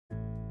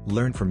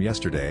Learn from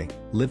yesterday,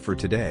 live for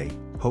today,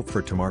 hope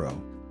for tomorrow.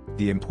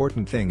 The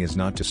important thing is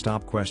not to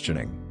stop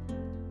questioning.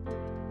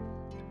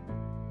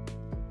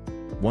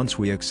 Once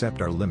we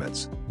accept our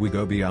limits, we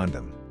go beyond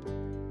them.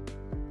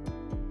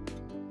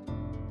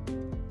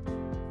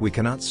 We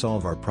cannot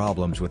solve our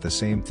problems with the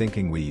same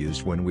thinking we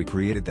used when we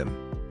created them.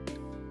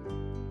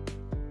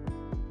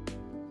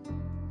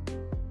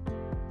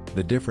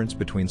 The difference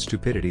between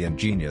stupidity and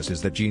genius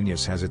is that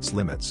genius has its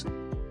limits.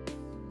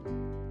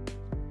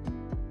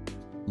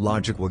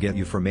 Logic will get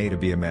you from A to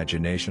B,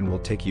 imagination will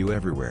take you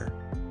everywhere.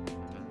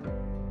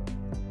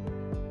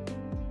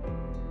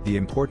 The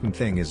important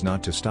thing is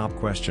not to stop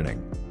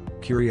questioning.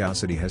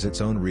 Curiosity has its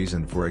own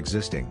reason for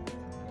existing.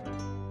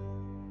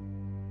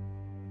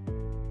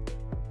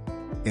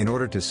 In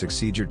order to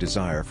succeed, your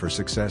desire for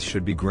success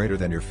should be greater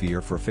than your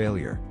fear for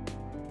failure.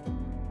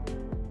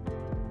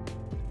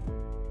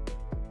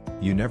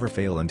 You never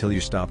fail until you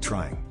stop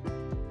trying.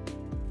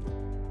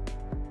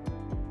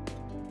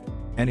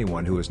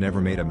 Anyone who has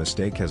never made a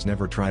mistake has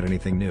never tried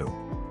anything new.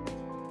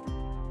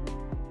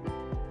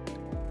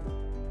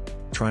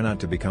 Try not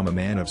to become a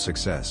man of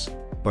success,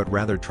 but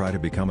rather try to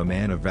become a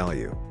man of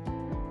value.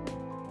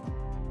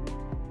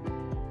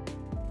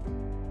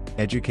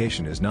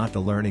 Education is not the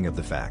learning of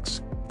the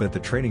facts, but the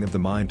training of the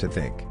mind to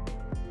think.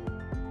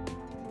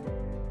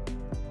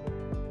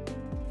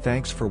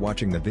 Thanks for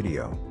watching the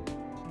video.